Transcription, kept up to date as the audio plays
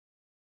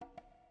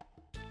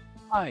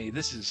Hi,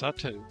 this is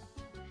Otto.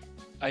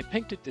 I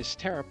painted this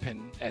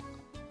terrapin at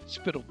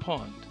Spittal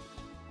Pond,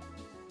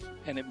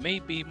 and it may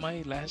be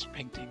my last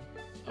painting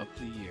of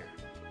the year.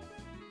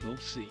 We'll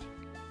see.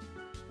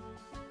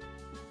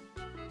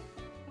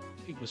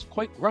 It was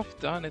quite rough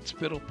down at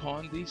Spittal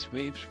Pond. These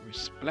waves were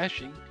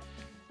splashing,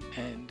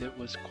 and it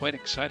was quite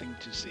exciting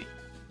to see.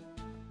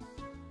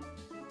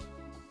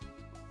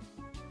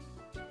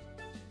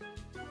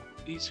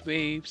 These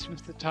waves,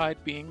 with the tide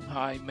being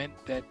high,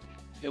 meant that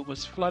it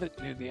was flooded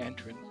near the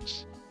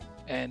entrance.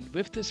 And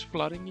with this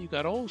flooding, you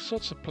got all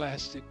sorts of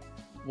plastic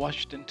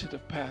washed into the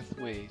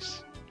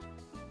pathways.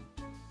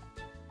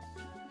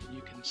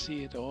 You can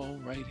see it all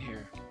right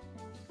here.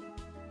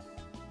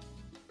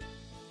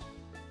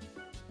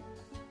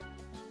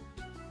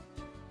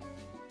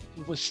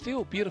 It was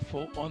still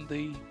beautiful on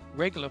the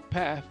regular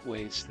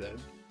pathways though.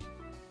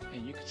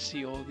 And you can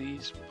see all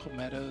these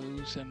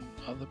palmettos and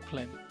other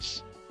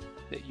plants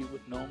that you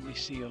would normally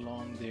see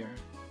along there.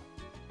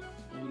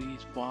 All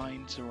these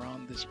vines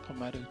around this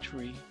palmetto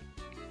tree.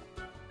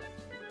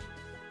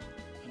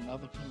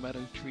 Another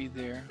palmetto tree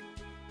there.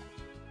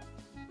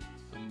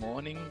 A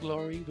morning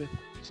glory with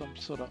some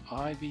sort of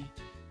ivy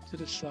to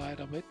the side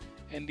of it.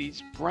 And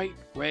these bright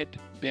red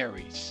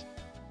berries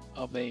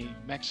of a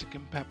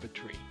Mexican pepper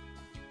tree.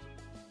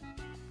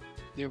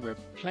 There were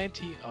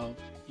plenty of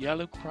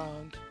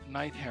yellow-crowned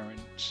night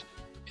herons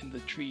in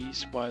the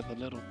trees by the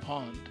little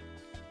pond.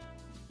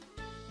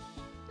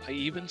 I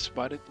even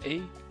spotted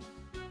a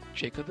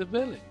chick of the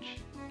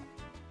village.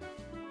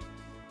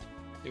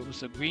 There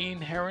was a green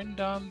heron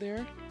down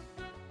there,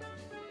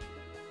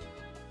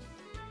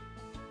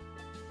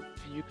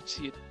 and you could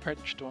see it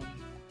perched on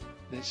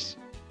this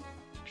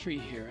tree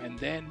here. And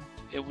then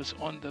it was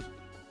on the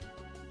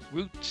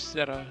roots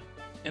that are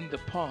in the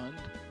pond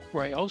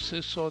where I also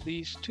saw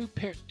these two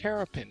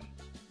terrapin.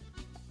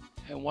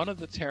 And one of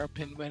the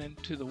terrapin went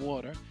into the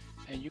water,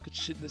 and you could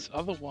see this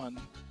other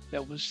one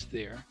that was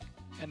there.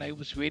 And I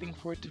was waiting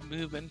for it to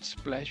move and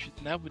splash.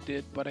 It never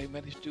did, but I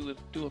managed to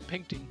do a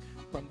painting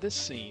from this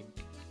scene.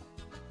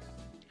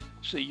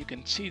 So you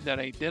can see that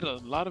I did a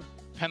lot of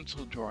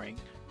pencil drawing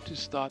to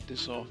start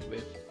this off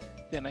with.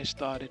 Then I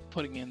started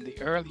putting in the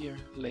earlier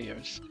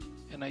layers,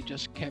 and I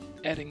just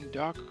kept adding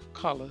dark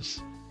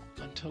colors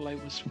until I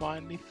was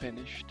finally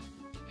finished.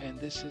 And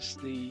this is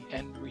the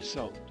end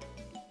result.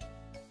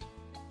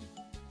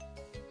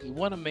 We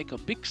want to make a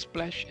big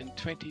splash in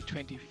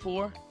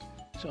 2024.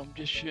 So I'm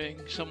just showing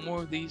some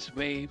more of these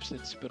waves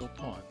at Spittal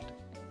Pond.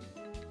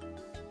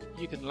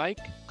 You can like,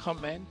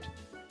 comment,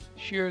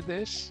 share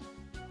this,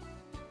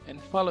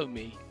 and follow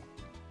me.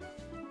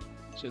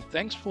 So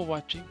thanks for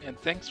watching, and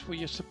thanks for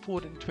your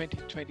support in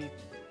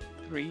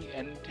 2023,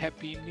 and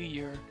Happy New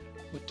Year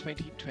for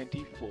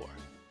 2024.